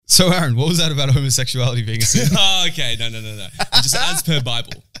So Aaron, what was that about homosexuality being a sin? Oh, okay. No. I'm just as per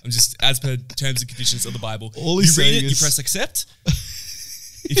Bible. I'm just as per terms and conditions of the Bible. All you he's read saying it, is- you press accept.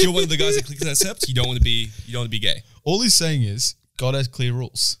 If you're one of the guys that clicks accept, you don't want to be gay. All he's saying is God has clear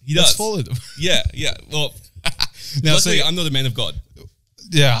rules. He Let's does. follow them. Yeah. Well, Now, luckily, I'm not a man of God.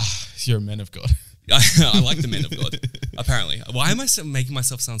 yeah, you're a man of God. I like the men of God. Apparently, why am I making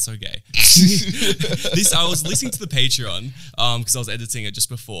myself sound so gay? I was listening to the Patreon because I was editing it just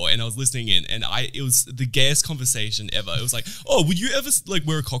before, and I was listening in, and it was the gayest conversation ever. It was like, "Oh, would you ever like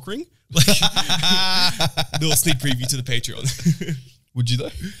wear a cock ring?" Like, little sneak preview to the Patreon. Would you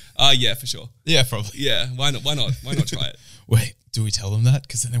though? Yeah, for sure. Yeah, probably. Yeah, why not? Why not try it? Wait, do we tell them that?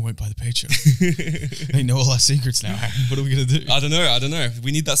 Because then they won't buy the Patreon. They know all our secrets now. Aaron. What are we gonna do? I don't know.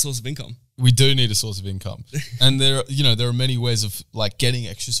 We need that source of income. We do need a source of income, and there are many ways of like getting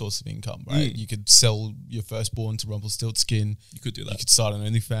extra source of income. Right? You could sell your firstborn to Rumpelstiltskin. You could do that. You could start on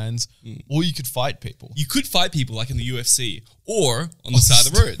OnlyFans, or you could fight people. You could fight people like in the UFC or on the side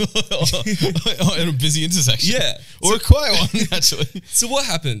of the road. In a busy intersection. Yeah. Or a quiet one, actually. So what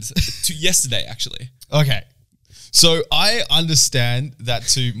happened yesterday, actually? Okay. So I understand that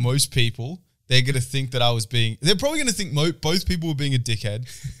to most people, they're going to think that they're probably going to think both people were being a dickhead,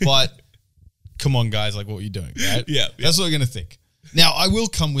 but come on, guys, like, what are you doing, right? Yeah. That's what they're going to think. Now, I will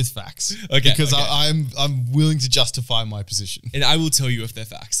come with facts. Okay, Because okay. I'm willing to justify my position. And I will tell you if they're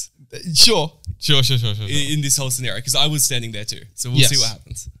facts Sure. in this whole scenario, because I was standing there too. So we'll Yes. see what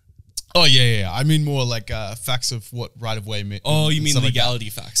happens. Oh, yeah. I mean more like facts of what right-of-way means. Oh, you mean legality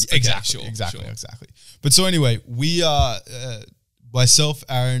facts? Okay, Exactly. But so anyway, we are, myself,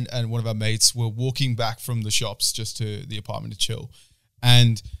 Aaron, and one of our mates were walking back from the shops just to the apartment to chill.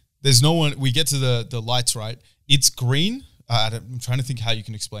 And there's no one, we get to the lights, right? It's green. I'm trying to think how you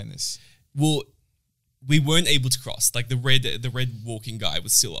can explain this. Well, we weren't able to cross. Like the red walking guy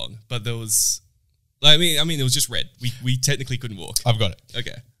was still on, but there was, I mean, it was just red. We technically couldn't walk. I've got it.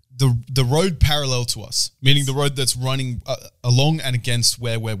 Okay. The road parallel to us, meaning the road that's running along and against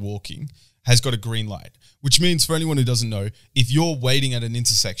where we're walking, has got a green light, which means for anyone who doesn't know, if you're waiting at an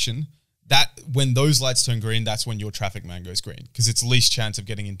intersection, that when those lights turn green, that's when your traffic man goes green, because it's least chance of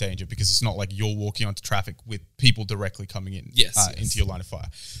getting in danger, because it's not like you're walking onto traffic with people directly coming in into your line of fire.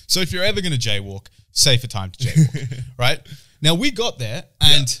 So if you're ever going to jaywalk, safer time to jaywalk, right? Now we got there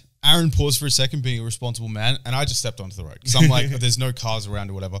and Aaron paused for a second, being a responsible man, and I just stepped onto the road because I'm like, there's no cars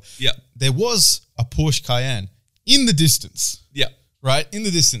around or whatever. Yeah. There was a Porsche Cayenne in the distance. Yeah. Right? In the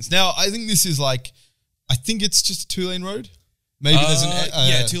distance. Now, I think this is like, I think it's just a 2-lane road. Maybe there's an...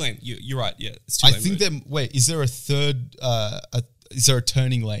 2-lane. You're right. Yeah, it's 2-lane. I think wait, is there a third... is there a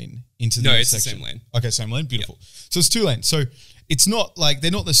turning lane into the No, it's intersection? the same lane. Okay, same lane. Beautiful. So it's 2 lanes. So it's not like,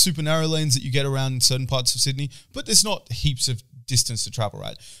 they're not the super narrow lanes that you get around certain parts of Sydney, but there's not heaps of distance to travel,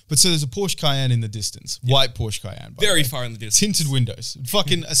 right? But so there's a Porsche Cayenne in the distance. White Porsche Cayenne. by the Very way. far in the distance. Tinted windows.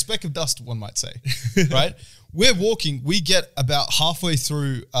 Fucking a speck of dust, one might say. Right? We're walking. We get about halfway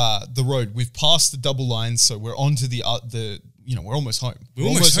through the road. We've passed the double lines, so we're onto the we're almost home. We're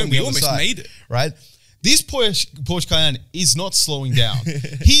almost home. on the We other almost side, made it. Right? This Porsche Cayenne is not slowing down.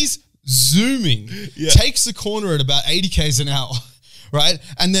 He's zooming. Takes the corner at about 80 k's an hour. Right?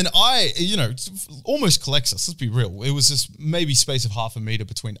 And then almost collects us. Let's be real. It was just maybe space of half a meter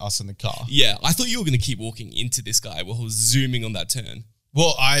between us and the car. Yeah, I thought you were going to keep walking into this guy while he was zooming on that turn.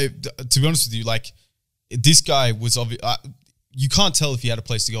 Well, to be honest with you, like, this guy was obvious. You can't tell if he had a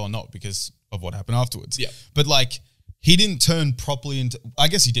place to go or not because of what happened afterwards. Yeah. But like, he didn't turn properly into, I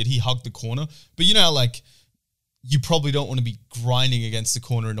guess he did. He hugged the corner. But you know how, like, you probably don't want to be grinding against the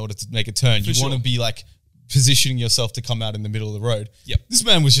corner in order to make a turn. You want to be like positioning yourself to come out in the middle of the road. Yep. This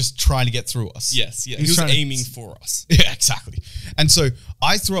man was just trying to get through us. Yes, yeah. He was aiming for us. Yeah, exactly. And so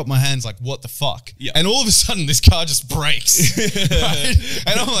I threw up my hands like, what the fuck? Yeah. And all of a sudden, this car just brakes. Right?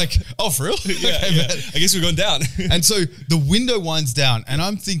 And I'm like, oh, for real? Yeah, Okay, yeah. man. I guess we're going down. And so the window winds down, and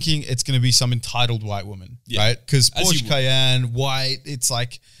I'm thinking it's going to be some entitled white woman, right? Because As you Porsche would. Cayenne, white, it's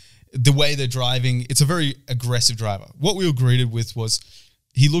like the way they're driving, it's a very aggressive driver. What we were greeted with was,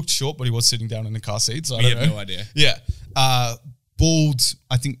 he looked short, but he was sitting down in the car seat, so I don't know. have no idea. Yeah. Bald,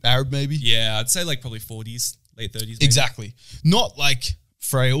 I think Arab maybe. Yeah, I'd say like probably 40s, late 30s. Maybe. Exactly. Not like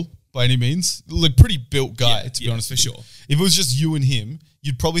frail by any means. Like pretty built guy, Yeah, to be yeah, honest for with you. sure. If it was just you and him,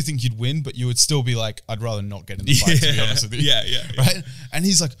 you'd probably think you'd win, but you would still be like, I'd rather not get in the fight, to be honest with you. Yeah. Right? And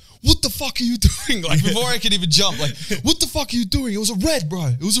he's like, what the fuck are you doing? Like, before I could even jump, like, what the fuck are you doing? It was a red, bro.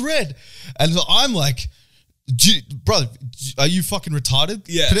 It was a red. And so I'm like, brother, are you fucking retarded?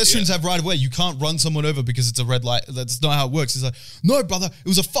 Yeah, Pedestrians have right of way. You can't run someone over because it's a red light. That's not how it works. It's like, no, brother, it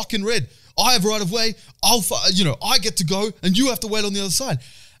was a fucking red. I have right of way. I get to go and you have to wait on the other side.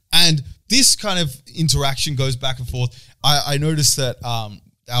 And this kind of interaction goes back and forth. I noticed that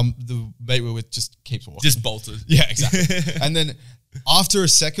the mate we're with just keeps walking. Just bolted. Yeah, exactly. And then after a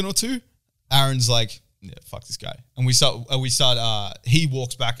second or two, Aaron's like, yeah, fuck this guy. And we start, he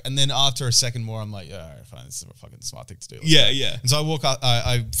walks back. And then after a second more, I'm like, yeah, all right, fine. This is a fucking smart thing to do. Let's go. And so I walk out,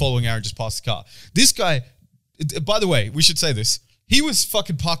 I'm following Aaron just past the car. This guy, by the way, we should say this. He was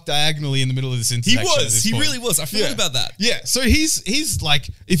fucking parked diagonally in the middle of this intersection. He really was. I forgot about that. Yeah. So he's like,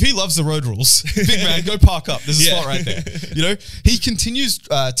 if he loves the road rules, big man, go park up. There's a spot right there. You know, he continues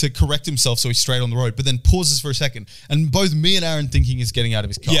to correct himself so he's straight on the road, but then pauses for a second. And both me and Aaron thinking he's getting out of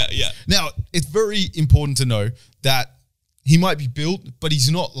his car. Yeah. Now, it's very important to know that he might be built, but he's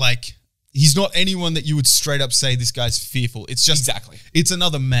not anyone that you would straight up say this guy's fearful. It's just it's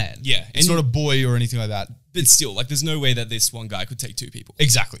another man. Yeah. It's not a boy or anything like that. But still, like, there's no way that this one guy could take two people.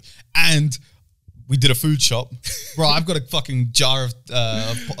 Exactly. And we did a food shop. Bro, I've got a fucking jar of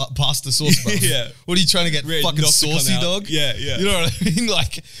pasta sauce, bro. Yeah. What are you trying to get? Fucking saucy dog? Yeah. You know what I mean?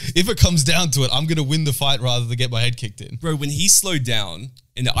 Like, if it comes down to it, I'm going to win the fight rather than get my head kicked in. Bro, when he slowed down,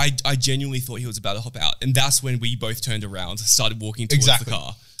 and I genuinely thought he was about to hop out, and that's when we both turned around, started walking towards the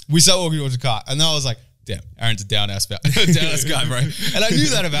car. We started walking towards the car, and then I was like, damn, Aaron's a down-ass guy, bro. And I knew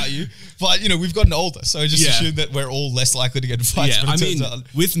that about you, but, you know, we've gotten older, so I just assumed that we're all less likely to get in fights. Yeah, I mean,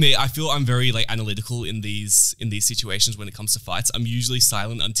 with me, I feel I'm very, like, analytical in these situations when it comes to fights. I'm usually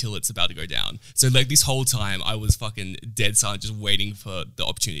silent until it's about to go down. So, like, this whole time, I was fucking dead silent, just waiting for the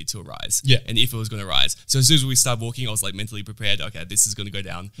opportunity to arise. Yeah. And if it was going to rise. So, as soon as we started walking, I was, like, mentally prepared. Okay, this is going to go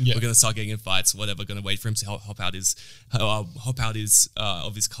down. Yeah. We're going to start getting in fights, whatever. Going to wait for him to hop out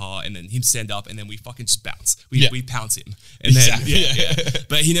of his car, and then him stand up, and then we fucking just bounce. We pounce him. And then,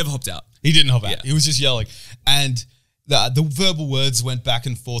 but he never hopped out. He didn't hop out. Yeah. He was just yelling. And the verbal words went back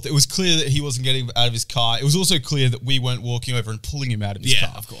and forth. It was clear that he wasn't getting out of his car. It was also clear that we weren't walking over and pulling him out of his car.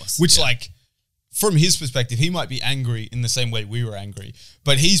 Yeah, of course. Which, like, from his perspective, he might be angry in the same way we were angry,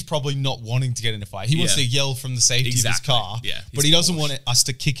 but he's probably not wanting to get in a fight. He wants to yell from the safety of his car, but he doesn't want us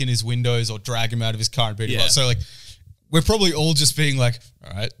to kick in his windows or drag him out of his car and beat him up. So, like, we're probably all just being like,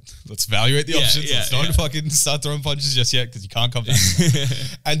 all right, let's evaluate the options. Let's not fucking start throwing punches just yet because you can't come back.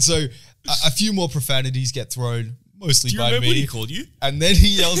 And so a few more profanities get thrown, mostly by me. Do you remember what he called you? And then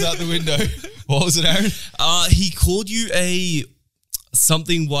he yells out the window. What was it, Aaron? He called you a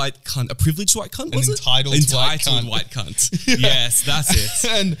something white cunt, a privileged white cunt, was it? Entitled white cunt. Yes, that's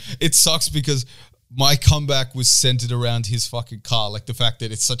it. And it sucks because my comeback was centered around his fucking car. Like the fact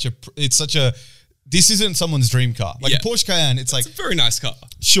that it's such a this isn't someone's dream car. Like a Porsche Cayenne, it's like... It's a very nice car.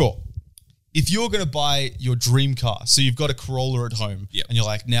 Sure. If you're going to buy your dream car, so you've got a Corolla at home, and you're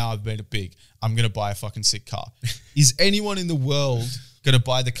like, now I've made it big, I'm going to buy a fucking sick car. Is anyone in the world going to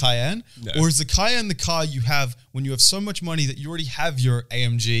buy the Cayenne? No. Or is the Cayenne the car you have when you have so much money that you already have your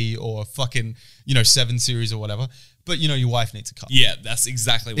AMG or fucking, 7 Series or whatever, but, your wife needs a car? Yeah, that's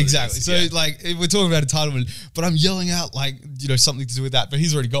exactly what it is. So, like, we're talking about entitlement, but I'm yelling out, like, something to do with that, but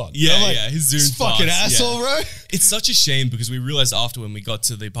he's already gone. Yeah, like, he's doing fucking asshole, bro. It's such a shame because we realized after when we got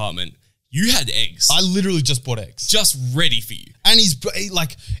to the apartment, you had eggs. I literally just bought eggs. Just ready for you. And he's,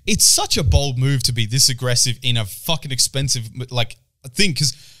 like, it's such a bold move to be this aggressive in a fucking expensive, like, thing,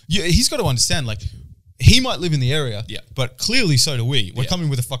 because he's got to understand, like, he might live in the area, but clearly so do we. We're coming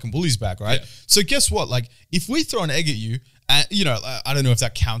with a fucking bully's bag, right? Yeah. So guess what? Like, if we throw an egg at you, and I don't know if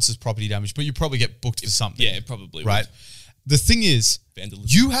that counts as property damage, but you probably get booked for something. Yeah, it probably right? Would. The thing is, vandalism.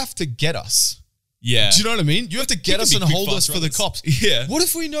 You have to get us. Yeah. Do you know what I mean? You have to get us and hold us for the cops. Yeah. What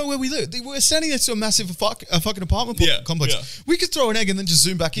if we know where we live? We're standing next to a massive fucking apartment complex. Yeah. We could throw an egg and then just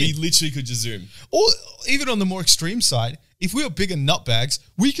zoom back in. We literally could just zoom. Or even on the more extreme side, if we were bigger nutbags,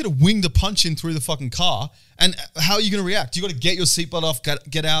 we could have winged a punch in through the fucking car. And how are you going to react? You got to get your seatbelt off,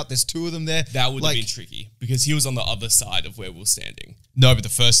 get out. There's two of them there. That would have been tricky because he was on the other side of where we were standing. No, but the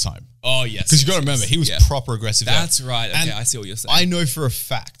first time. Oh, yes. Because you got to remember, he was proper aggressive. That's right. Okay, I see what you're saying. I know for a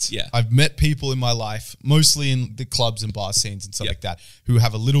fact. Yeah. I've met people in my life, mostly in the clubs and bar scenes and stuff like that, who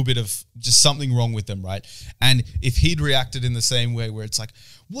have a little bit of just something wrong with them, right? And if he'd reacted in the same way where it's like,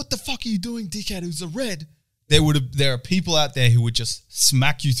 what the fuck are you doing, dickhead? Who's a red? There are people out there who would just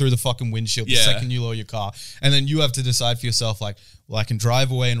smack you through the fucking windshield the second you lower your car. And then you have to decide for yourself, like, well, I can drive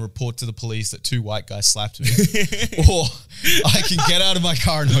away and report to the police that 2 white guys slapped me. Or I can get out of my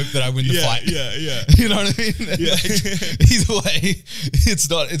car and hope that I win the fight. Yeah. You know what I mean? Yeah. Like, either way, it's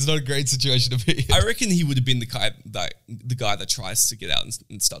not a great situation to be in. I reckon he would have been the guy that tries to get out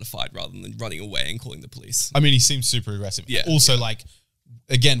and start a fight rather than running away and calling the police. I mean, he seems super aggressive. Yeah. Also, like,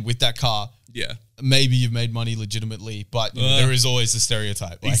 again, with that car, maybe you've made money legitimately, but there is always the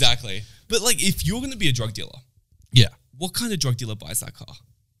stereotype. Like, exactly. But, like, if you're going to be a drug dealer, what kind of drug dealer buys that car?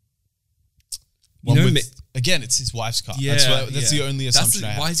 One know, with, again, it's his wife's car. Yeah, That's the only assumption I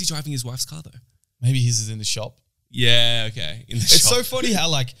have. Why is he driving his wife's car though? Maybe his is in the shop. Yeah, okay. In the It's shop. so funny how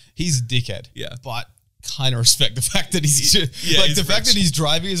like he's a dickhead. Yeah. But kind of respect the fact that he's like he's the fact rich. that he's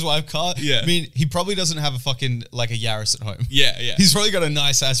driving his wife's car. Yeah. I mean, he probably doesn't have a fucking like a Yaris at home. Yeah. He's probably got a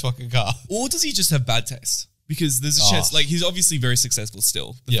nice ass fucking car. Or does he just have bad taste? Because there's a chance, like he's obviously very successful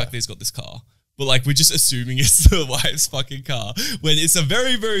still. The fact that he's got this car. But like we're just assuming it's the wife's fucking car when it's a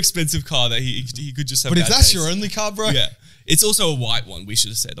very, very expensive car that he could just have. But if bad that's taste. your only car, bro. Yeah. It's also a white one, we should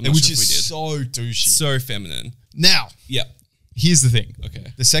have said. I'm not Which sure if we did. is so douchey. So feminine. Now, Yeah. here's the thing. Okay.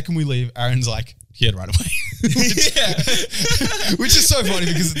 The second we leave, Aaron's like, he had right away. Yeah. Which is so funny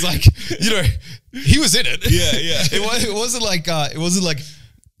because it's like, you know, he was in it. Yeah. It wasn't like,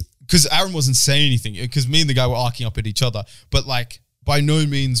 because Aaron wasn't saying anything because me and the guy were arcing up at each other. But like, by no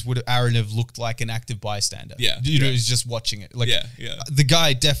means would Aaron have looked like an active bystander. Yeah. You know, he's just watching it. Like, Yeah. the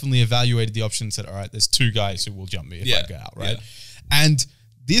guy definitely evaluated the option and said, all right, there's two guys who will jump me if I go out, right? Yeah. And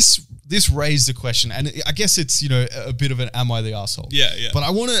this raised a question, and I guess it's, you know, a bit of an am I the asshole? Yeah. But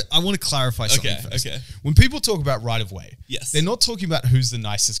I want to clarify something first. Okay. When people talk about right of way, Yes. they're not talking about who's the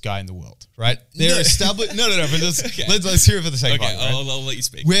nicest guy in the world, right? They're No. established. No. But Okay. let's hear it for the sake Okay, of it. Right? I'll let you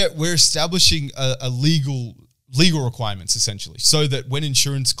speak. We're establishing a legal requirements essentially, so that when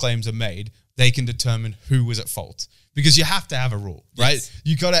insurance claims are made, they can determine who was at fault. Because you have to have a rule, right? Yes.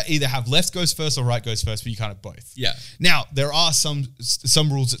 You got to either have left goes first or right goes first, but you can't have both. Yeah. Now, there are some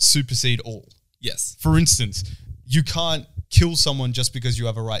rules that supersede all. Yes. For instance, you can't kill someone just because you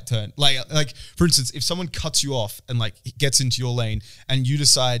have a right turn. Like for instance, if someone cuts you off and like gets into your lane and you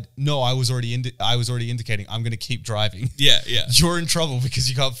decide, no, I was already indicating I'm going to keep driving. Yeah. You're in trouble because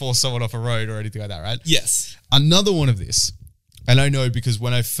you can't force someone off a road or anything like that, right? Yes. Another one of this, and I know because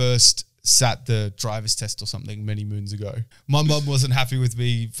when I first sat the driver's test or something many moons ago, my mum wasn't happy with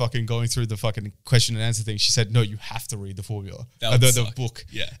me fucking going through the fucking question and answer thing. She said, no, you have to read the formula, the book.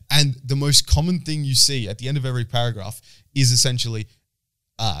 Yeah. And the most common thing you see at the end of every paragraph is essentially,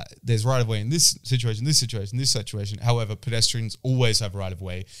 there's right of way in this situation, this situation, this situation. However, pedestrians always have right of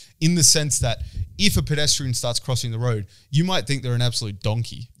way, in the sense that if a pedestrian starts crossing the road, you might think they're an absolute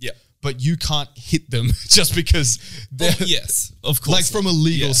donkey. Yeah. But you can't hit them just because they're Yes, of course. like from a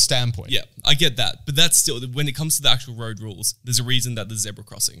legal Yeah. standpoint. Yeah, I get that. But that's still, when it comes to the actual road rules, there's a reason that there's zebra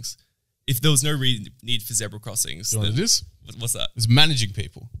crossings. If there was no need for zebra crossings, You know what then- it is? What's that? It's managing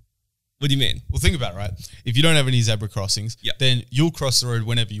people. What do you mean? Well, think about it, right? If you don't have any zebra crossings, Yeah. then you'll cross the road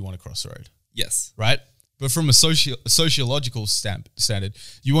whenever you want to cross the road, Yes. right? But from a sociological standard,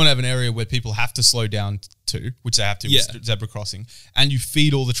 you want to have an area where people have to slow down to, which they have to with zebra crossing, and you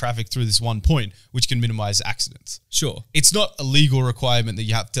feed all the traffic through this one point, which can minimize accidents. Sure. It's not a legal requirement that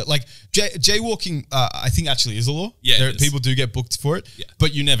you have to, like, jaywalking, I think actually is a law. Yeah, it is. People do get booked for it, Yeah.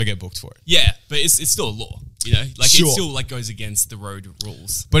 but you never get booked for it. Yeah, but it's still a law, you know? Like, Sure. it still, like, goes against the road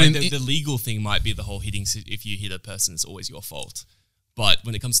rules. But Like, the legal thing might be the whole hitting, if you hit a person, it's always your fault. But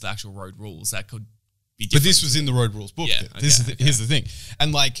when it comes to the actual road rules, that could be different. But this was in the road rules book. Yeah, Here's the thing.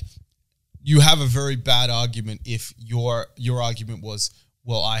 And like, you have a very bad argument if your argument was,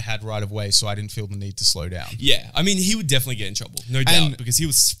 well, I had right of way, so I didn't feel the need to slow down. Yeah, I mean, he would definitely get in trouble, no doubt, because he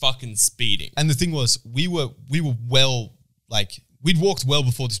was fucking speeding. And the thing was, we were well, like, we'd walked well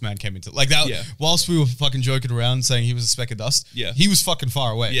before this man came into, like, that. Yeah. Whilst we were fucking joking around saying he was a speck of dust, Yeah. he was fucking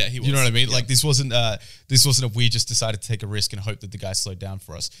far away. Yeah, he You know was. what I mean? Yeah. Like, this wasn't a we just decided to take a risk and hope that the guy slowed down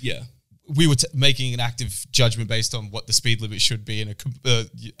for us. Yeah. We were making an active judgment based on what the speed limit should be in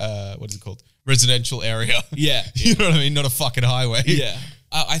a what is it called, residential area. Yeah. You know what I mean? Not a fucking highway. Yeah.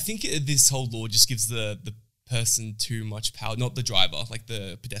 I think this whole law just gives the person too much power, not the driver, like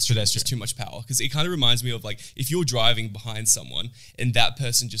the pedestrian. Just too much power. Because it kind of reminds me of, like, if you're driving behind someone and that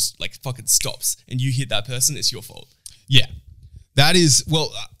person just, like, fucking stops and you hit that person, it's your fault. Yeah. That is,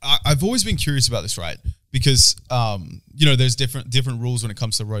 well, I've always been curious about this, right? Because, you know, there's different rules when it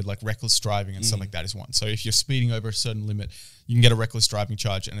comes to road, like reckless driving and stuff like that is one. So if you're speeding over a certain limit, you can get a reckless driving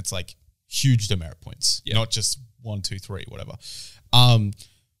charge, and it's like huge demerit points, not just 1, 2, 3, whatever.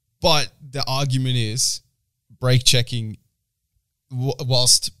 But the argument is brake checking,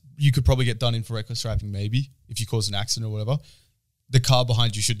 whilst you could probably get done in for reckless driving, maybe if you cause an accident or whatever, the car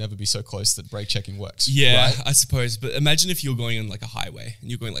behind you should never be so close that brake checking works. Yeah, right? I suppose. But imagine if you're going on, like, a highway and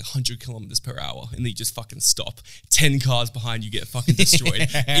you're going like 100 kilometers per hour and then you just fucking stop. 10 cars behind you get fucking destroyed.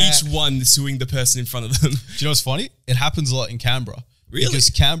 Each one suing the person in front of them. Do you know what's funny? It happens a lot in Canberra. Really? Because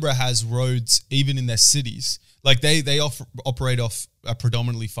Canberra has roads, even in their cities. Like, they operate off a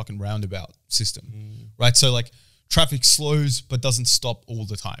predominantly fucking roundabout system, right? So, like, traffic slows but doesn't stop all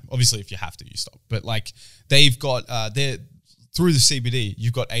the time. Obviously, if you have to, you stop. But, like, they've got, through the CBD,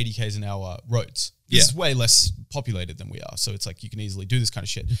 you've got 80 k's an hour roads. This is Yeah. way less populated than we are, so it's like you can easily do this kind of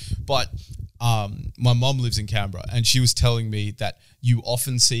shit. But my mom lives in Canberra, and she was telling me that you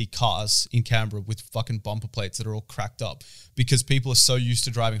often see cars in Canberra with fucking bumper plates that are all cracked up because people are so used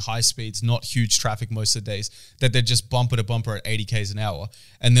to driving high speeds, not huge traffic most of the days, that they're just bumper to bumper at 80 k's an hour.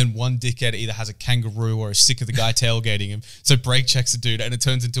 And then one dickhead either has a kangaroo or is sick of the guy tailgating him, so brake checks a dude, and it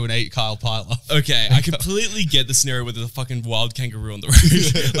turns into an 8-car pile-up. Okay, I completely get the scenario with the fucking wild kangaroo on the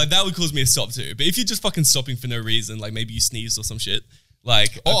road. Like, that would cause me to stop too. But if you're just fucking stopping for no reason, like maybe you sneezed or some shit,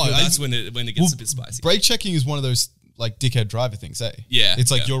 like, that's when it gets a bit spicy. Brake checking is one of those like dickhead driver things, eh? Yeah, It's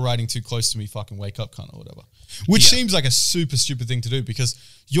like yeah. you're riding too close to me, fucking wake up, cunt, or whatever. Which seems like a super stupid thing to do because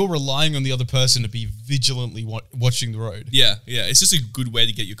you're relying on the other person to be vigilantly watching the road. Yeah, it's just a good way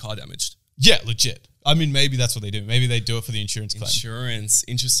to get your car damaged. Yeah, legit. I mean, maybe that's what they do. Maybe they do it for the insurance claim. Insurance,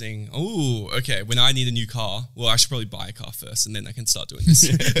 interesting. Oh, okay. When I need a new car, well, I should probably buy a car first, and then I can start doing this,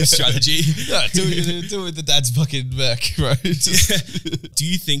 this strategy. Yeah, do it with the dad's fucking Merc, right? Do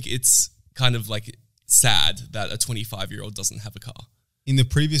you think it's kind of like sad that a 25-year-old doesn't have a car? In the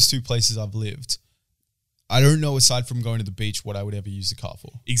previous 2 places I've lived, I don't know, aside from going to the beach, what I would ever use the car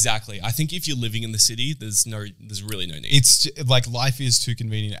for. Exactly. I think if you're living in the city, there's really no need. It's like life is too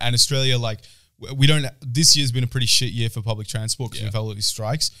convenient. And Australia, like, this year's been a pretty shit year for public transport because we've had all these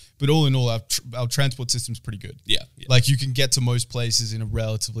strikes. But all in all, our transport system's pretty good. Yeah. Like, you can get to most places in a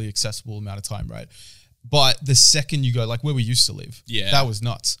relatively accessible amount of time, right? But the second you go, like where we used to live, that was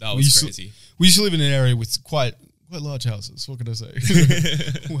nuts. That was crazy. We used to live in an area with quite large houses. What can I say?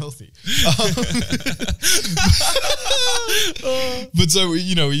 Wealthy. But so, we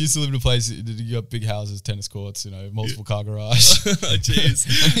used to live in a place, you got big houses, tennis courts, multiple car garage. Jeez.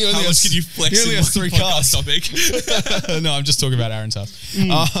 How much can you flex he only in has 3 one cars. podcast topic? No, I'm just talking about Aaron's house. He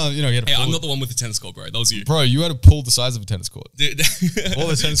had a Hey, pool. I'm not the one with the tennis court, bro. That was you. Bro, you had a pool the size of a tennis court. Dude. Or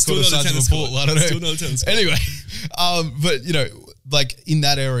the tennis Still court the not a size of tennis a pool. court. I don't know. Still not a tennis court. Anyway, but like in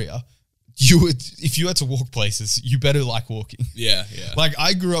that area, if you had to walk places, you better like walking. Yeah. Like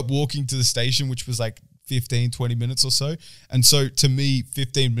I grew up walking to the station, which was like 15, 20 minutes or so. And so to me,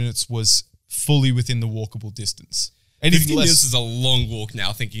 15 minutes was fully within the walkable distance. 15 minutes is a long walk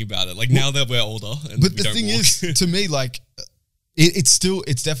now, thinking about it. Like now that we're older. But the thing is, to me, like it's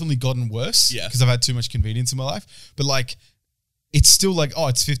definitely gotten worse. Yeah. Because I've had too much convenience in my life. But like, it's still like,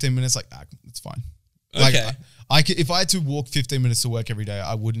 it's 15 minutes. Like, it's fine. Like, Okay. if I had to walk 15 minutes to work every day,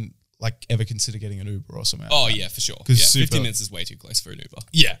 I wouldn't like ever consider getting an Uber or something. Oh yeah, for sure. 'Cause Yeah, 15 minutes is way too close for an Uber.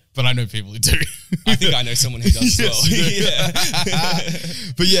 Yeah, but I know people who do. I think I know someone who does as well. Yeah.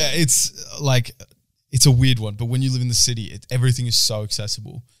 But yeah, it's like, it's a weird one. But when you live in the city, everything is so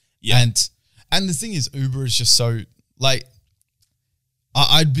accessible. Yeah. And the thing is, Uber is just so like,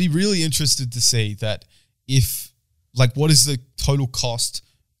 I'd be really interested to see that if like, what is the total cost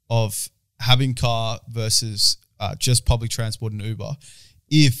of having car versus just public transport and Uber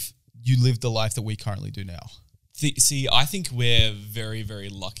if you live the life that we currently do now? See, I think we're very, very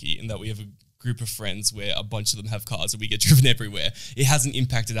lucky in that we have a group of friends where a bunch of them have cars and we get driven everywhere. It hasn't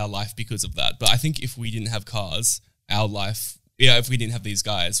impacted our life because of that. But I think if we didn't have cars, our life, if we didn't have these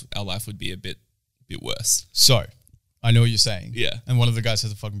guys, our life would be a bit worse. So, I know what you're saying. Yeah. And one of the guys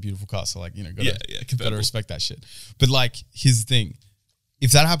has a fucking beautiful car, so like, gotta compatible. respect that shit. But like, here's the thing.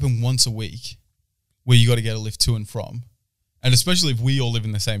 If that happened once a week, where you got to get a lift to and from, and especially if we all live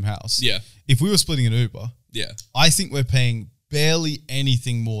in the same house. Yeah. If we were splitting an Uber, Yeah. I think we're paying barely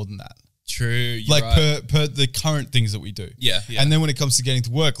anything more than that. True. You're Like right. per the current things that we do. Yeah. And then when it comes to getting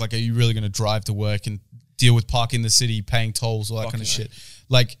to work, like, are you really going to drive to work and deal with parking in the city, paying tolls, all that kind of shit?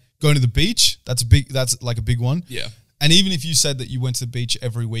 Like going to the beach, that's like a big one. Yeah. And even if you said that you went to the beach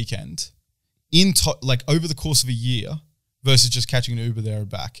every weekend, like over the course of a year versus just catching an Uber there and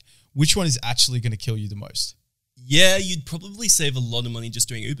back, which one is actually going to kill you the most? Yeah, you'd probably save a lot of money just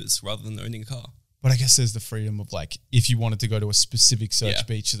doing Ubers rather than owning a car. But I guess there's the freedom of like, if you wanted to go to a specific search Yeah.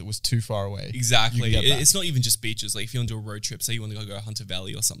 beach that was too far away. Exactly. you can get that. It's not even just beaches. Like if you want to do a road trip, say you want to go Hunter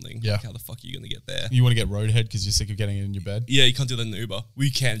Valley or something. Yeah. Like how the fuck are you going to get there? You want to get roadhead because you're sick of getting it in your bed? Yeah, you can't do that in Uber. We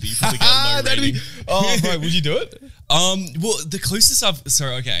can, but you probably get a low That'd be- rating. Oh, bro, would you do it? Well, the closest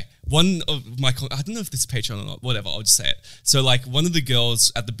one of my, I don't know if this is Patreon or not, whatever, I'll just say it. So like one of the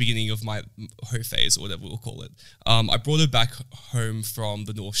girls at the beginning of my hoe phase or whatever we'll call it, I brought her back home from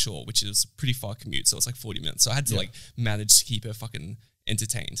the North Shore, which is a pretty far commute. So it's like 40 minutes. So I had to like manage to keep her fucking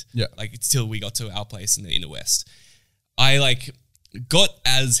entertained. Yeah. Like till we got to our place in the inner west. I like got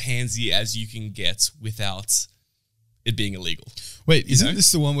as handsy as you can get without it being illegal. Wait, isn't know?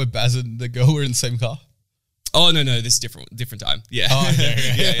 this the one where Baz and the girl were in the same car? Oh no, this is different time. Yeah. Oh,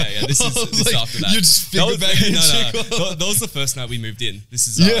 yeah. This is like, after that. You just figure back in. That was the first night we moved in. This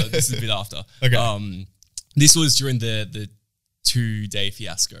is a bit after. Okay. This was during the 2-day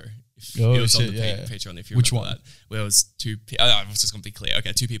fiasco. Oh, it was on shit, the yeah. Patreon if you Which remember one? that. Where it was I was just gonna be clear.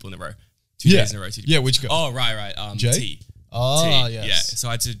 Okay, 2 people in a row. 2 days in a row. 2 Yeah, which guy? Oh, right. Jay? T. Oh, T. yes. Yeah. So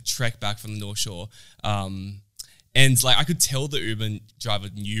I had to trek back from the North Shore. And like I could tell the Uber driver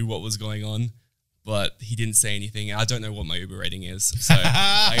knew what was going on, but he didn't say anything. I don't know what my Uber rating is, so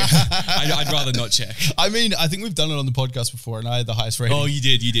I'd rather not check. I mean, I think we've done it on the podcast before, and I had the highest rating. Oh, you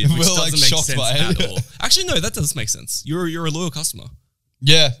did, which We're, doesn't like, make shocked sense by it. at all. Actually, no, that does make sense. You're a loyal customer.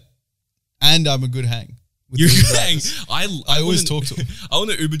 Yeah, and I'm a good hang. with You're the Uber saying drivers. I always talk to them. I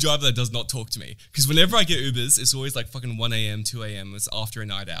want an Uber driver that does not talk to me, because whenever I get Ubers, it's always like fucking 1 a.m., 2 a.m. It's after a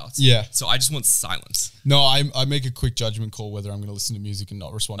night out. Yeah. So I just want silence. No, I make a quick judgment call whether I'm going to listen to music and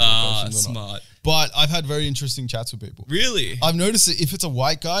not respond to questions or not. Smart. But I've had very interesting chats with people. Really? I've noticed that if it's a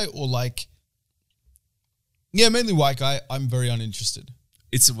white guy or like, yeah, mainly white guy, I'm very uninterested.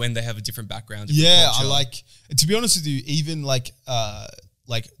 It's when they have a different background. Different Yeah, culture. I like, to be honest with you, even like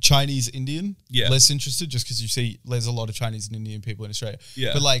Chinese Indian, less interested just because you see there's a lot of Chinese and Indian people in Australia.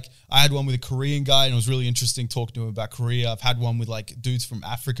 Yeah. But like I had one with a Korean guy and it was really interesting talking to him about Korea. I've had one with like dudes from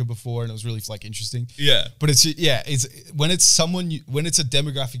Africa before and it was really like interesting. Yeah. But it's when it's when it's a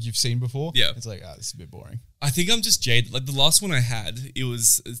demographic you've seen before, it's like, this is a bit boring. I think I'm just jaded. Like the last one I had, it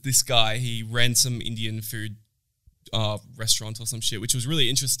was this guy. He ran some Indian food restaurant or some shit, which was really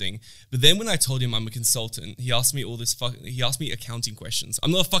interesting. But then when I told him I'm a consultant, he asked me he asked me accounting questions.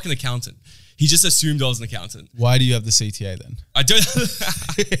 I'm not a fucking accountant. He just assumed I was an accountant. Why do you have the CTA then? I don't. For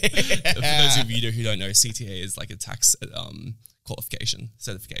those of you who don't know, CTA is like a tax qualification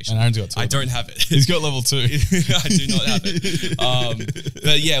certification. And Aaron's got 2. I don't have it. He's got level 2. I do not have it.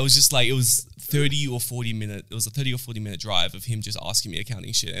 But yeah, it was just like it was 30 or 40 minute. It was a 30 or 40 minute drive of him just asking me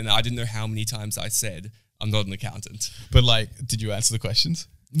accounting shit, and I didn't know how many times I said I'm not an accountant. But like, did you answer the questions?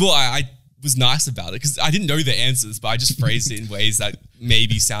 Well, I was nice about it because I didn't know the answers, but I just phrased it in ways that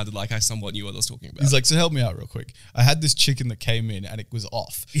maybe sounded like I somewhat knew what I was talking about. He's like, so help me out real quick. I had this chicken that came in and it was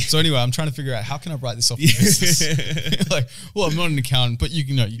off. So anyway, I'm trying to figure out how can I write this off in business? Like, well, I'm not an accountant, but you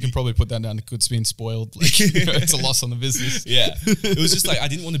can probably put that down to goods being spoiled. Like, it's a loss on the business. Yeah. It was just like, I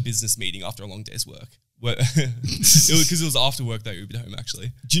didn't want a business meeting after a long day's work. Because it was after work that I Ubered home,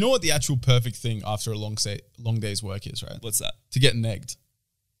 actually. Do you know what the actual perfect thing after a long day's work is, right? What's that? To get negged.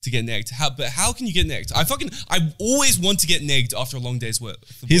 To get negged. How can you get negged? I always want to get negged after a long day's work.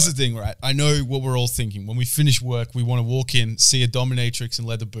 Here's the thing, right? I know what we're all thinking. When we finish work, we want to walk in, see a dominatrix in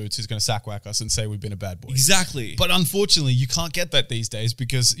leather boots who's going to sack whack us and say we've been a bad boy. Exactly. But unfortunately, you can't get that these days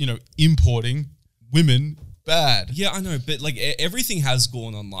because, importing women, bad. Yeah, I know. But like everything has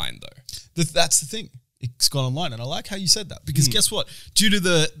gone online though. That's the thing. It's gone online. And I like how you said that because guess what? Due to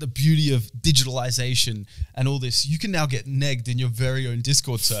the beauty of digitalization and all this, you can now get negged in your very own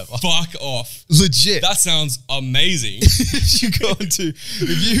Discord server. Fuck off. Legit. That sounds amazing. If you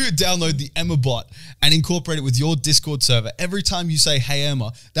download the Emma bot and incorporate it with your Discord server, every time you say, hey,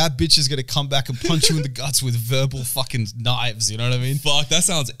 Emma, that bitch is going to come back and punch you in the guts with verbal fucking knives. You know what I mean? Fuck, that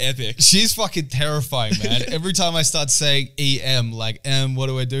sounds epic. She's fucking terrifying, man. Every time I start saying EM, like, what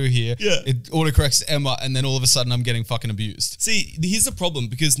do I do here? Yeah. It autocorrects to Emma, and then all of a sudden I'm getting fucking abused. See, here's the problem,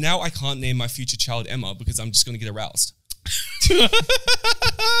 because now I can't name my future child Emma because I'm just going to get aroused.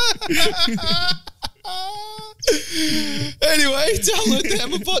 Anyway, download the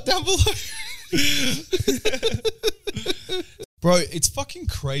Emma bot down below. Bro, it's fucking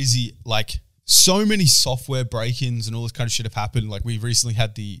crazy. Like, so many software break-ins and all this kind of shit have happened. Like, we recently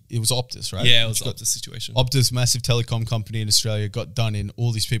had it was Optus, right? Yeah, it was Optus situation. Optus, massive telecom company in Australia, got done in.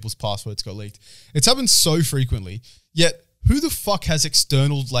 All these people's passwords got leaked. It's happened so frequently. Yet, who the fuck has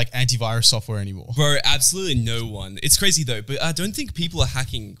external, like, antivirus software anymore? Bro, absolutely no one. It's crazy, though, but I don't think people are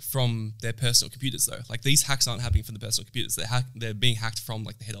hacking from their personal computers, though. Like, these hacks aren't happening from the personal computers. They're being hacked from,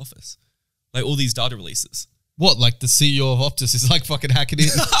 like, the head office. Like, all these data releases. What, like the CEO of Optus is like fucking hacking in?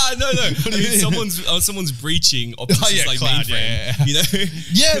 No. I mean, someone's breaching Optus' like cloud, mainframe. You know?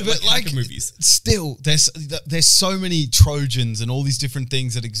 Yeah, but like hacker movies. Still, there's so many Trojans and all these different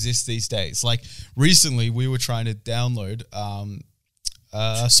things that exist these days. Like recently, we were trying to download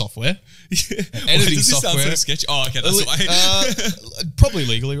software, editing does software. Sound so sketchy? Oh, okay, that's why. Probably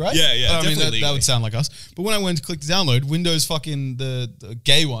legally, right? Yeah, I mean, definitely that would sound like us. But when I went to click download, Windows fucking the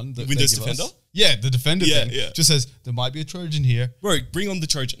gay one, Windows Defender. Yeah, the Defender thing yeah. just says there might be a Trojan here. Bro, bring on the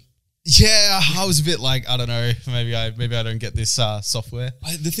Trojan. Yeah, I was a bit like, I don't know, maybe I don't get this software.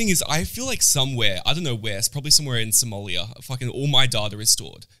 The thing is, I feel like somewhere, I don't know where, it's probably somewhere in Somalia, fucking all my data is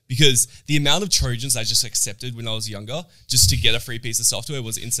stored. Because the amount of Trojans I just accepted when I was younger, just to get a free piece of software,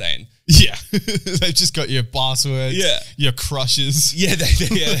 was insane. Yeah. They've just got your passwords, your crushes. Yeah,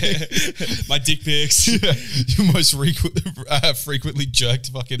 my dick pics. Yeah. Your most frequently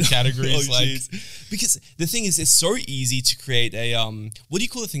jerked fucking categories. Because the thing is, it's so easy to create a, what do you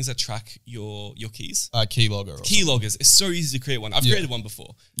call the things that track your keys? Keylogger. Keyloggers. It's so easy to create one. I've created one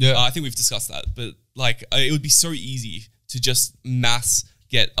before. Yeah. I think we've discussed that. But like, it would be so easy to just mass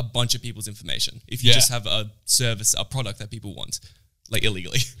get a bunch of people's information if you just have a service, a product that people want, like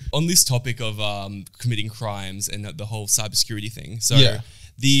illegally. On this topic of committing crimes and the whole cybersecurity thing. So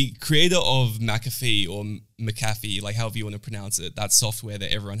the creator of McAfee or McAfee, like however you want to pronounce it, that software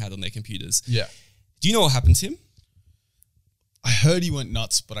that everyone had on their computers. Yeah. Do you know what happened to him? I heard he went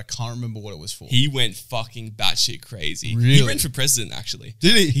nuts, but I can't remember what it was for. He went fucking batshit crazy. Really? He ran for president, actually.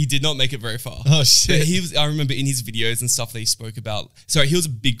 Did he? He did not make it very far. Oh, shit. But I remember in his videos and stuff that he spoke about. Sorry, he was a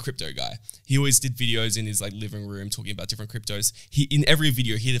big crypto guy. He always did videos in his like living room talking about different cryptos. In every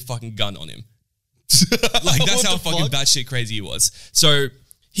video, he had a fucking gun on him. Like, that's how fucking batshit crazy he was. So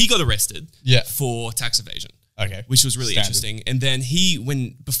he got arrested for tax evasion. Okay. Which was really interesting. And then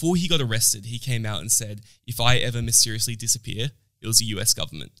before he got arrested, he came out and said, if I ever mysteriously disappear, it was the US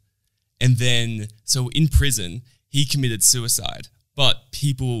government. And then, so in prison, he committed suicide. But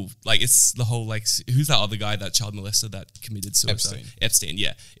people, like, it's the whole, like, who's that other guy, that child molester that committed suicide? Epstein,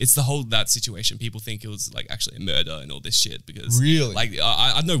 yeah. It's the whole, that situation. People think it was, like, actually a murder and all this shit because... Really? Like,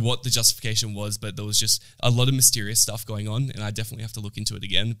 I don't know what the justification was, but there was just a lot of mysterious stuff going on, and I definitely have to look into it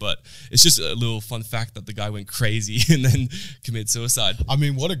again. But it's just a little fun fact that the guy went crazy and then committed suicide. I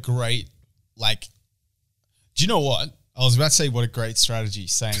mean, what a great, like... Do you know what? I was about to say what a great strategy,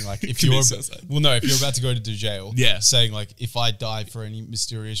 saying like if you're if you're about to go to jail, saying like if I die for any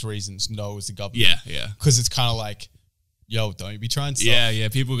mysterious reasons, no, it's the government. Yeah. Because it's kind of like, yo, don't be trying stuff. Yeah,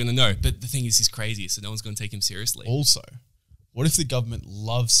 people are gonna know. But the thing is, he's crazy, so no one's gonna take him seriously. Also, what if the government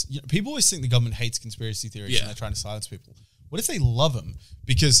loves? You know, people always think the government hates conspiracy theories and they're trying to silence people. What if they love them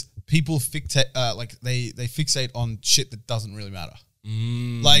because people fixate they fixate on shit that doesn't really matter?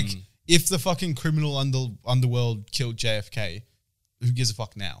 Like, if the fucking criminal underworld killed JFK, who gives a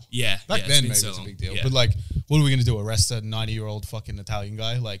fuck now? Yeah. Back then, maybe it's a big deal. Yeah. But like, what are we going to do? Arrest a 90-year-old fucking Italian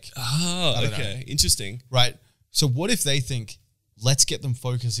guy? Like, okay. Interesting. Right. So what if they think, let's get them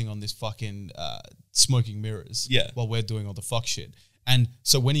focusing on this fucking smoking mirrors while we're doing all the fuck shit? And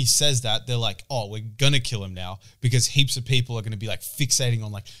so when he says that, they're like, oh, we're going to kill him now because heaps of people are going to be like fixating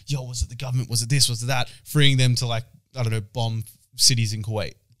on like, yo, was it the government? Was it this? Was it that? Freeing them to like, I don't know, bomb cities in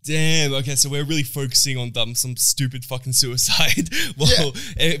Kuwait. Damn, okay, so we're really focusing on some stupid fucking suicide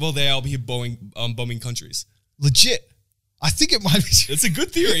while they are here bombing countries. Legit. I think it might be. It's a good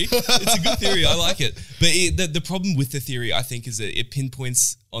theory. I like it. But the problem with the theory, I think, is that it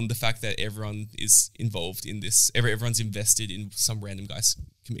pinpoints on the fact that everyone is involved in this. Everyone's invested in some random guys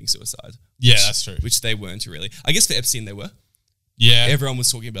committing suicide. Yeah, that's true. Which they weren't really. I guess for Epstein they were. Yeah. Everyone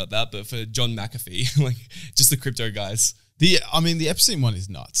was talking about that, but for John McAfee, like just the crypto guys. The Epstein one is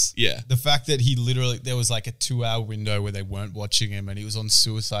nuts. Yeah. The fact that there was like a 2-hour window where they weren't watching him and he was on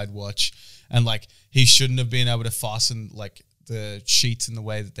suicide watch and like he shouldn't have been able to fasten like the sheets in the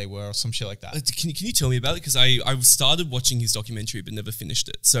way that they were or some shit like that. Can you tell me about it? Because I started watching his documentary but never finished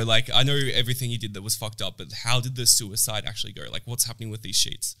it. So like I know everything he did that was fucked up, but how did the suicide actually go? Like what's happening with these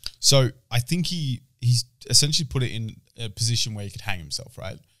sheets? So I think he's essentially put it in a position where he could hang himself,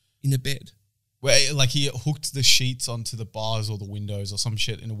 right? In a bed. Where like he hooked the sheets onto the bars or the windows or some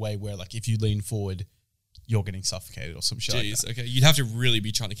shit in a way where like if you lean forward, you're getting suffocated or some shit like that. Okay. You'd have to really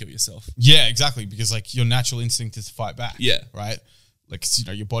be trying to kill yourself. Yeah, exactly. Because like your natural instinct is to fight back. Yeah. Right? Like, you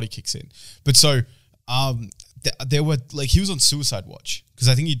know, your body kicks in. But so there were like he was on suicide watch because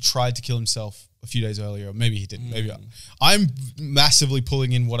I think he tried to kill himself a few days earlier. Or maybe he didn't. Maybe I'm massively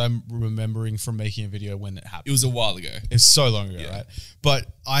pulling in what I'm remembering from making a video when it happened. It was a while ago. It's so long ago, right? But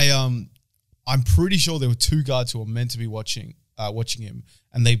I'm pretty sure there were 2 guards who were meant to be watching him,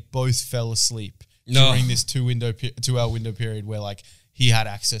 and they both fell asleep during this 2-hour window period where like he had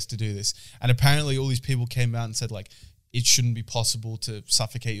access to do this. And apparently, all these people came out and said like it shouldn't be possible to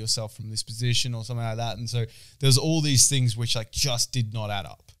suffocate yourself from this position or something like that. And so there's all these things which like just did not add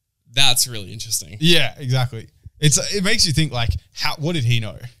up. That's really interesting. Yeah, exactly. It makes you think like what did he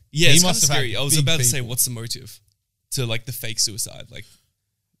know? Yeah, it's kind of scary. I was about to say, what's the motive to like the fake suicide? Like.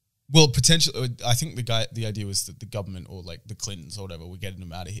 Well, potentially, I think the idea was that the government or like the Clintons or whatever were getting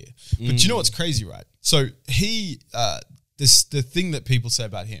him out of here. But you know what's crazy, right? So the thing that people say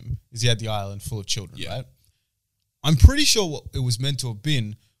about him is he had the island full of children, Yeah. right? I'm pretty sure what it was meant to have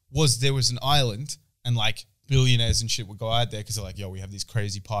been was there was an island and like billionaires and shit would go out there because they're like, yo, we have these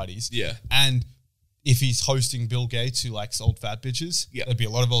crazy parties. Yeah. And if he's hosting Bill Gates who likes old fat bitches, Yeah. there'd be a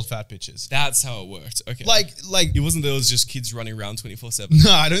lot of old fat bitches. That's how it worked. Okay. Like, it wasn't there was just kids running around 24/7.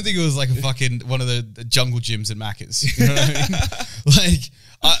 no, I don't think it was like a fucking one of the jungle gyms at Macca's. You know what I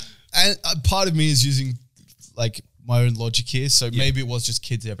mean? Like, part of me is using like my own logic here, so maybe it was just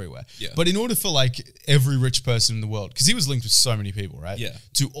kids everywhere. Yeah. But in order for like every rich person in the world, because he was linked with so many people, right? Yeah.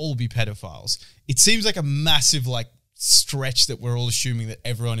 To all be pedophiles, it seems like a massive like stretch that we're all assuming that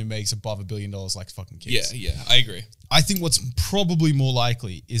everyone who makes above $1 billion likes fucking kids. Yeah, I agree. I think what's probably more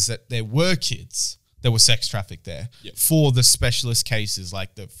likely is that there were kids that were sex trafficked there for the specialist cases,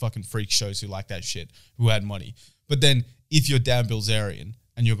 like the fucking freak shows who like that shit, who had money. But then if you're Dan Bilzerian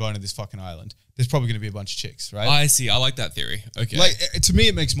and you're going to this fucking island, there's probably going to be a bunch of chicks, right? I see. I like that theory. Okay. Like, to me,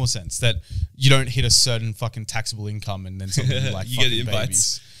 it makes more sense that you don't hit a certain fucking taxable income and then suddenly like You get fucking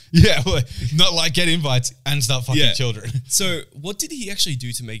invites. babies. Yeah, well, not like get invites and start fucking children. So what did he actually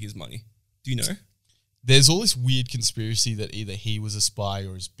do to make his money? Do you know? There's all this weird conspiracy that either he was a spy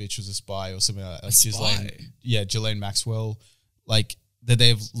or his bitch was a spy or something like that. spy? Ghislaine Maxwell, like that they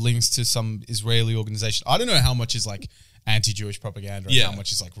have links to some Israeli organization. I don't know how much is like anti-Jewish propaganda and how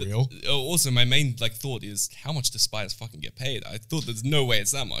much is like real. Also, my main like thought is how much do spies fucking get paid? I thought there's no way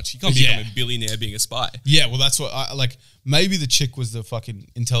it's that much. You can't become a billionaire being a spy. Yeah, well, that's what I like. Maybe the chick was the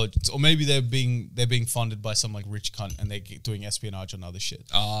fucking intelligence, or maybe they're being funded by some like rich cunt and they're doing espionage on other shit.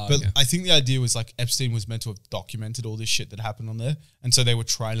 But I think the idea was like Epstein was meant to have documented all this shit that happened on there, and so they were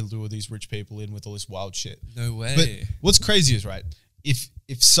trying to lure these rich people in with all this wild shit. No way. But what's crazy is right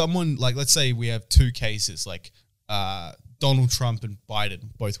if someone like, let's say we have two cases like Donald Trump and Biden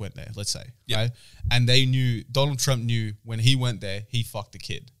both went there, let's say, right? And Donald Trump knew when he went there, he fucked a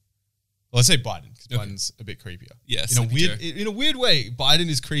kid. Well, let's say Biden, because Biden's a bit creepier. Yeah, in a weird way, Biden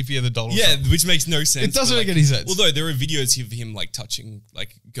is creepier than Donald Trump. Yeah, which makes no sense. It doesn't make any sense. Although there are videos of him like touching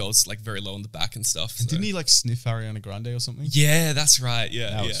like girls like very low on the back and stuff. And didn't he like sniff Ariana Grande or something? Yeah, that's right. Yeah,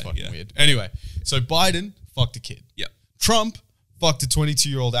 that was fucking weird. Anyway, so Biden fucked a kid. Yeah. Trump fucked a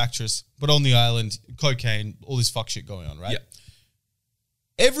 22-year-old actress, but on the island, cocaine, all this fuck shit going on, right? Yeah.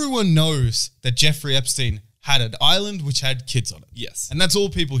 Everyone knows that Jeffrey Epstein had an island which had kids on it. Yes. And that's all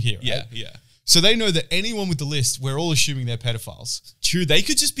people hear, right? Yeah. So they know that anyone with the list, we're all assuming they're pedophiles. True. They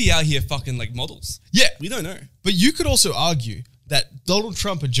could just be out here fucking like models. Yeah. We don't know. But you could also argue that Donald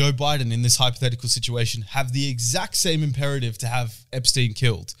Trump and Joe Biden in this hypothetical situation have the exact same imperative to have Epstein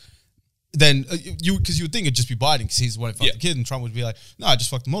killed. Then because you would think it'd just be Biden because he's the one who fucked the kid, and Trump would be like, no, I just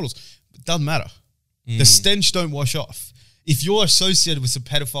fucked the models. But it doesn't matter. The stench don't wash off. If you're associated with some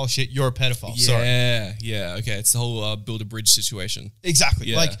pedophile shit, you're a pedophile. Sorry. Yeah. Okay, it's the whole build a bridge situation. Exactly.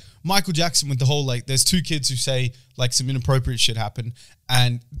 Yeah. Like Michael Jackson with the whole like, there's two kids who say like some inappropriate shit happened,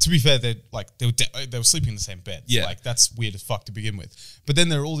 and to be fair, they were sleeping in the same bed. Yeah. So like that's weird as fuck to begin with. But then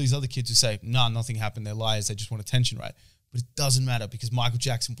there are all these other kids who say, nah, nothing happened. They're liars. They just want attention, right? But it doesn't matter because Michael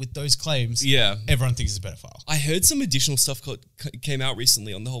Jackson, with those claims, everyone thinks he's a pedophile. I heard some additional stuff came out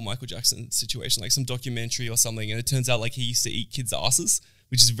recently on the whole Michael Jackson situation, like some documentary or something, and it turns out like he used to eat kids' asses,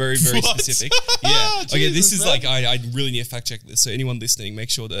 which is very, very specific. Yeah. Okay, this is like I really need to fact check this. So anyone listening, make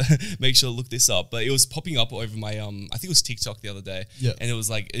sure to look this up. But it was popping up over my I think it was TikTok the other day. Yeah. And it was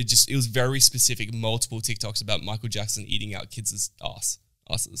like it was very specific, multiple TikToks about Michael Jackson eating out kids'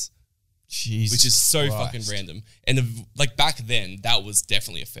 asses. Jesus which is so Christ. fucking random. And like back then, that was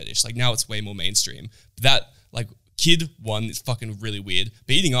definitely a fetish. Like now it's way more mainstream. But that like kid one is fucking really weird.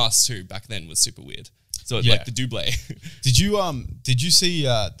 But eating ass too back then was super weird. So like the double. Did you see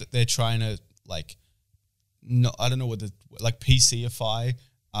that they're trying to like, no, I don't know what the like PCify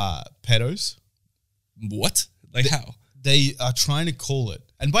pedos? What? Like how? They are trying to call it,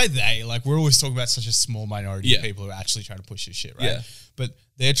 and by they, like we're always talking about such a small minority of people who are actually trying to push this shit, right? Yeah. But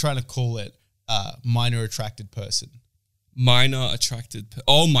they're trying to call it minor attracted person. Minor attracted.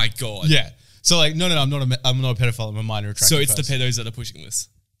 Oh my god. Yeah. So like, no, I'm not a pedophile. I'm a minor attracted. So it's person. the pedos that are pushing this.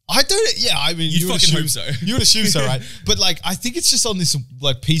 I don't. Yeah, I mean, you fucking hope so. You would assume so, right? But like, I think it's just on this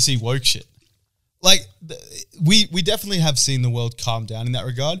like PC woke shit. Like, we definitely have seen the world calm down in that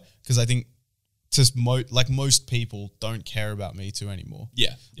regard because I think just most people don't care about Me Too anymore.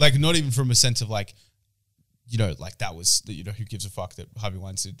 Yeah. Like, not even from a sense of like, you know, like that was who gives a fuck that Harvey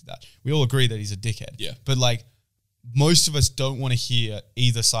Weinstein did that. We all agree that he's a dickhead. Yeah. But like, most of us don't want to hear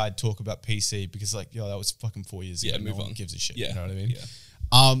either side talk about PC because like, yo, that was fucking 4 years ago. Yeah, move no on. one gives a shit. Yeah. You know what I mean?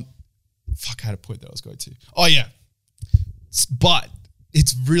 Yeah. Fuck, I had a point that I was going to. Oh yeah. But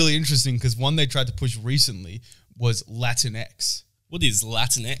it's really interesting because one they tried to push recently was Latinx. What is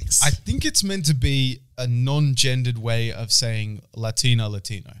Latinx? I think it's meant to be a non-gendered way of saying Latina,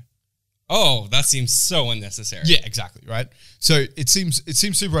 Latino. Oh, that seems so unnecessary. Yeah, exactly, right? So it seems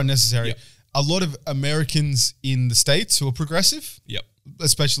super unnecessary. Yep. A lot of Americans in the States who are progressive, Yep.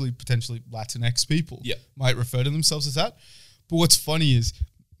 especially potentially Latinx people, Yep. might refer to themselves as that. But what's funny is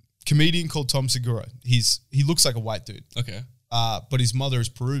comedian called Tom Segura. He looks like a white dude. Okay. But his mother is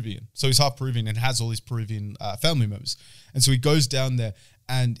Peruvian. So he's half Peruvian and has all his Peruvian family members. And so he goes down there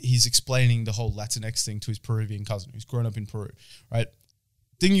and he's explaining the whole Latinx thing to his Peruvian cousin who's grown up in Peru, right?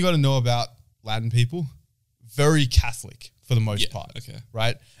 Thing you got to know about Latin people, very Catholic for the most part, okay.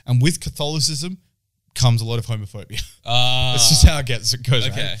 right? And with Catholicism comes a lot of homophobia. Ah. That's just how it goes,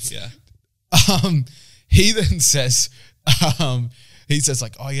 Okay, right? yeah. He then says,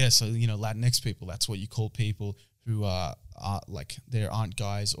 like, oh yeah, so, Latinx people, that's what you call people who are like, there aren't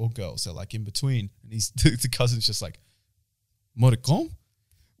guys or girls, they're like in between. And the cousin's just like, Moricon?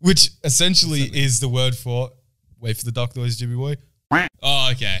 Which essentially is the word for, wait for the duck noise, Jimmy boy. Oh,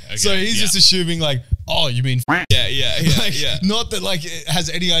 okay. So he's just assuming like, oh, you mean Yeah. like, not that like it has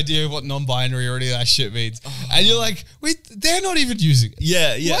any idea of what non-binary or any of that shit means. And you're like, wait, they're not even using it.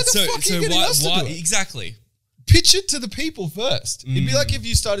 Yeah. Why the fuck are you getting us to do it? Exactly. Pitch it to the people first. It'd be like if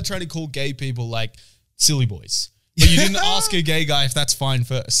you started trying to call gay people like silly boys. But you didn't ask a gay guy if that's fine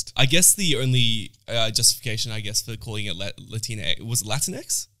first. I guess the only justification, for calling it Latina, was it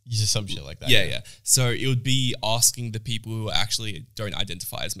Latinx? Just some shit like that. Yeah. So it would be asking the people who actually don't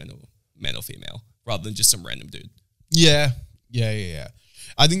identify as men or female, rather than just some random dude. Yeah.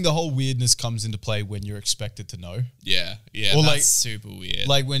 I think the whole weirdness comes into play when you're expected to know. Yeah. Or that's like- super weird.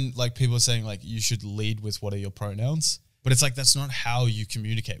 Like when like people are saying like you should lead with what are your pronouns. But it's like that's not how you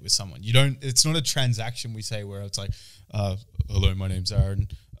communicate with someone. It's not a transaction we say where it's like, hello, my name's Aaron.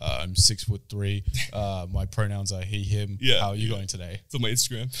 I'm 6'3". My pronouns are he, him. Yeah. How are you going today? it's on my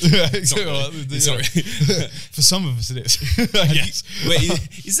Instagram. Sorry. For some of us it is. I guess. Wait,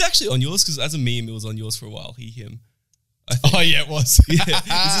 is it actually on yours? Because as a meme, it was on yours for a while. He, him. Oh yeah, it was. Yeah.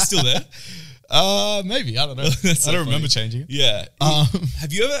 Is it still there? Maybe. I don't know. That's so I don't remember funny. changing it. Yeah.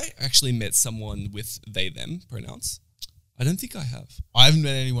 Have you ever actually met someone with they, them pronouns? I don't think I have. I haven't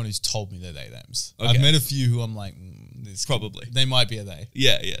met anyone who's told me they're they, thems. Okay. I've met a few who I'm like, this Probably. they might be a they.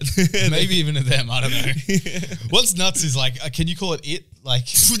 Yeah. Maybe even a them. I don't know. What's nuts is like, can you call it it? Like,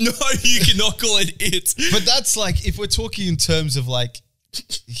 No, you cannot call it it. but that's like if we're talking in terms of like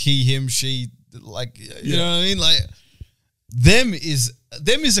he, him, she, like you know what I mean? Like them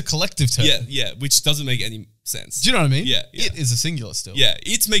is a collective term. Yeah, which doesn't make any sense. Do you know what I mean? Yeah. It is a singular still. Yeah,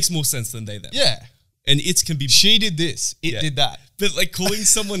 it makes more sense than they, them. Yeah. And it can be... She did this. It Yeah. did that. But like calling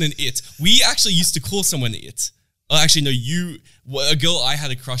someone an it, we actually used to call someone it. Actually, no, you, a girl I had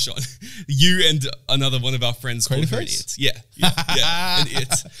a crush on, you and another one of our friends called her an Face? it. Yeah, an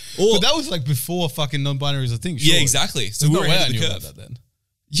it. Or, But that was like before fucking non-binary was a thing. yeah, surely. exactly. So There's we no were way ahead I of the knew curve. about that then.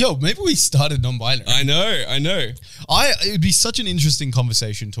 Yo, maybe we started non-binary. I know. It would be such an interesting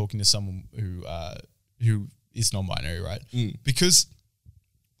conversation talking to someone who is non-binary, right? Because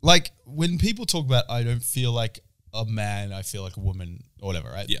like when people talk about I don't feel like a man, I feel like a woman or whatever,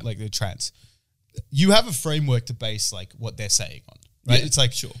 right? Yeah. Like they're trans. You have a framework to base like what they're saying on, right? Yeah, It's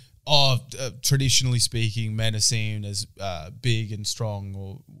like, sure. Traditionally speaking, men are seen as big and strong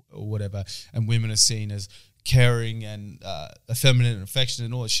or whatever, and women are seen as caring and effeminate and affectionate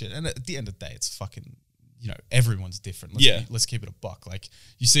and all that shit. And at the end of the day, it's fucking, everyone's different. Let's keep it a buck. Like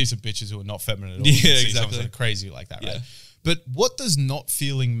you see some bitches who are not feminine at all. Yeah, You see some exactly. that are crazy like that, Yeah. right? But what does not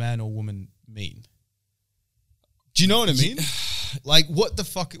feeling man or woman mean? Do you know what I mean? Like what the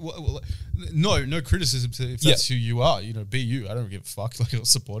fuck? No criticism to if that's who you are. Be you. I don't give a fuck. Like I don't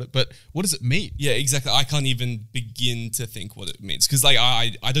support it. But what does it mean? Yeah, exactly. I can't even begin to think what it means because, like,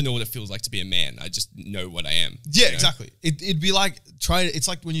 I don't know what it feels like to be a man. I just know what I am. Yeah, you know? exactly. It'd be like it's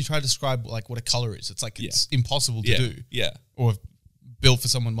like when you try to describe like what a color is. It's like it's impossible to do. Yeah. Or built for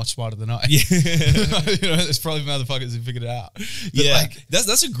someone much smarter than I. Yeah. There's probably motherfuckers who figured it out. But Yeah, like,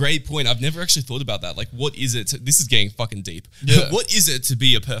 that's a great point. I've never actually thought about that. Like, what is it? This is getting fucking deep. Yeah. What is it to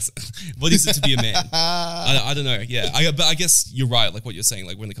be a person? What is it to be a man? I don't know. Yeah, but I guess you're right. Like what you're saying.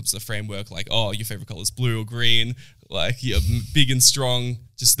 Like when it comes to the framework, like your favorite color is blue or green. Like you're big and strong.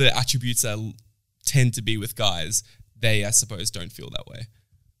 Just the attributes that tend to be with guys. They, I suppose, don't feel that way.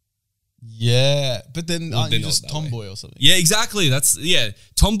 yeah, but then aren't they're you not just that way. tomboy or something? Yeah, exactly.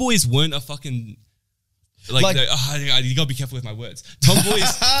 Tomboys weren't a fucking like you gotta be careful with my words.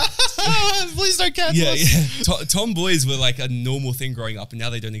 Tomboys, Please don't cancel yeah. us. Tomboys were like a normal thing growing up, and now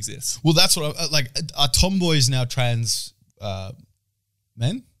they don't exist. Well, that's what I like. Are tomboys now trans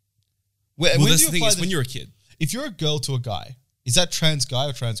men? Well, that's the thing is when you're a kid. if you're a girl to a guy, is that trans guy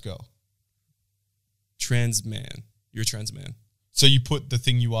or trans girl? Trans man. You're a trans man. So you put the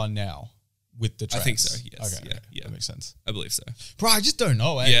thing you are now with the trans? I think so, yes. Okay, Yeah. that makes sense. I believe so. Bro, I just don't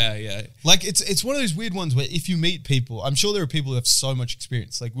know, eh? Yeah. Like, it's one of those weird ones where if you meet people, I'm sure there are people who have so much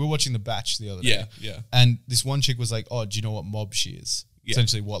experience. Like, we were watching The Batch the other day. Yeah. And this one chick was like, oh, do you know what mob she is? Yeah.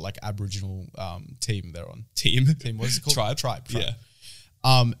 Essentially what, like, Aboriginal team they're on. Team, What is it called? Tribe. Yeah.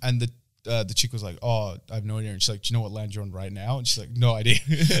 And the chick was like, oh, I have no idea. And she's like, do you know what land you're on right now? And she's like, no idea.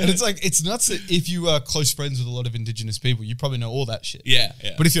 And it's like, it's nuts that if you are close friends with a lot of Indigenous people, you probably know all that shit. Yeah.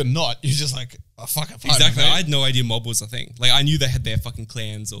 But if you're not, you're just like, oh, fuck it. fine, Exactly. mate. I had no idea mob was a thing. Like, I knew they had their fucking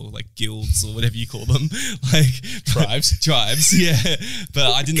clans or like guilds or whatever you call them. Like Tribes. Tribes, yeah.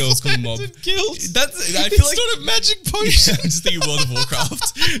 But I didn't know it was called a mob. Clans and guilds. I feel like not a magic potion. I'm just thinking World of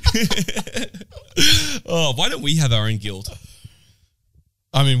Warcraft. Oh, why don't we have our own guild?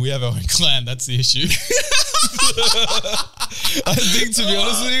 I mean, we have our own clan. That's the issue. I think, to be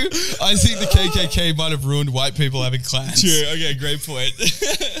honest with you, I think the KKK might have ruined white people having clans. True. Okay, great point.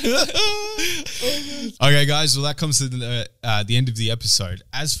 Okay, guys. Well, that comes to the end of the episode.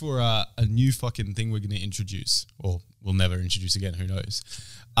 As for a new fucking thing we're going to introduce, or we'll never introduce again, who knows?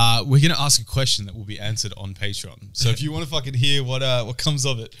 We're going to ask a question that will be answered on Patreon. So if you want to fucking hear what comes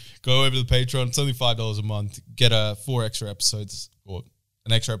of it, go over to the Patreon. It's only $5 a month. Get 4 extra episodes, or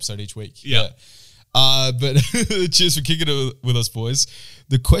an extra episode each week. Yeah. But cheers for kicking it with us, boys.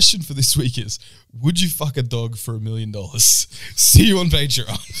 The question for this week is, would you fuck a dog for $1 million? See you on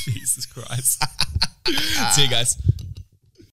Patreon. Jesus Christ. See you guys.